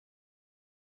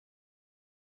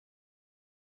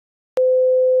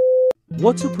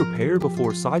What to prepare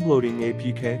before sideloading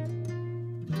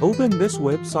APK? Open this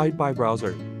website by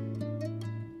browser.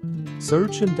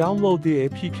 Search and download the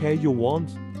APK you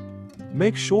want.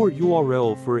 Make sure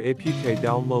URL for APK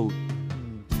download.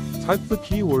 Type the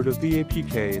keyword of the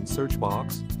APK in search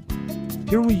box.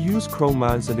 Here we use Chrome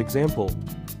as an example.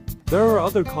 There are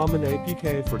other common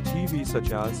APK for TV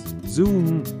such as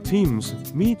Zoom, Teams,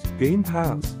 Meet, Game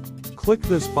Pass. Click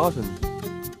this button.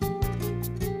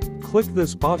 Click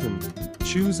this button.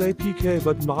 Choose APK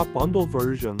but not bundle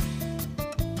version.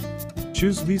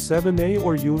 Choose V7A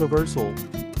or Universal.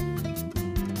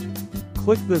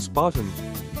 Click this button.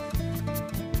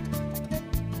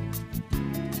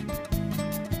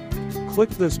 Click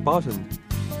this button.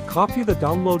 Copy the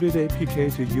downloaded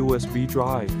APK to USB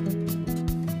drive.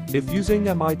 If using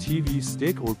Mi TV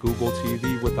stick or Google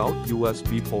TV without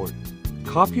USB port,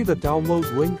 copy the download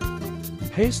link.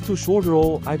 Paste to short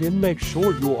roll and make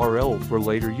short URL for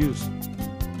later use.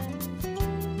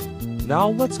 Now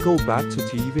let's go back to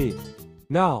TV.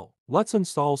 Now, let's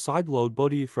install Sideload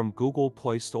Buddy from Google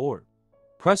Play Store.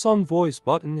 Press on voice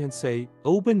button and say,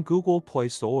 Open Google Play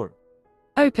Store.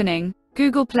 Opening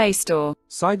Google Play Store.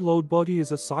 Sideload Buddy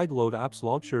is a sideload apps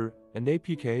launcher and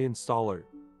APK installer.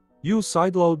 Use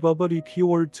Sideload Buddy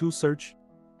keyword to search.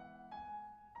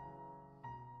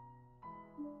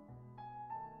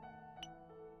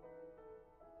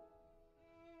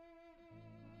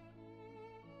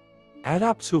 Add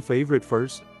app to favorite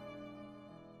first.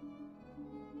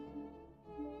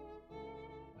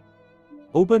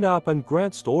 Open app and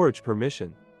grant storage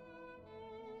permission.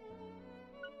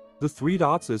 The three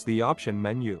dots is the option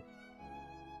menu.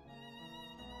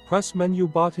 Press menu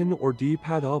button or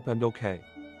D-pad up and OK.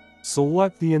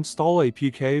 Select the install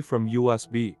APK from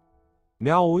USB.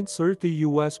 Now insert the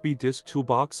USB disk to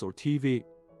box or TV.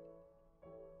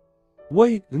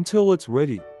 Wait until it's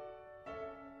ready.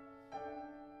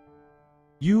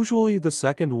 Usually the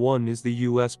second one is the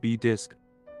USB disk.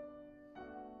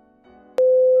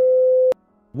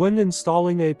 When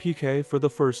installing APK for the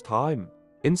first time,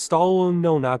 install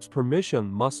unknown apps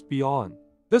permission must be on.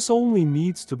 This only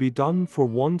needs to be done for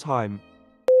one time.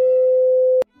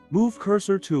 Move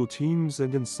cursor to Teams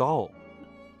and install.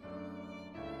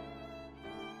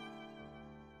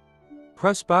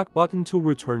 Press back button to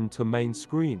return to main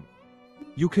screen.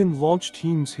 You can launch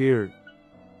Teams here.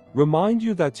 Remind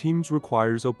you that Teams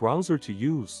requires a browser to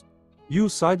use.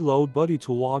 Use Sideload Buddy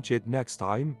to launch it next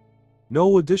time.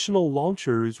 No additional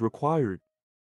launcher is required.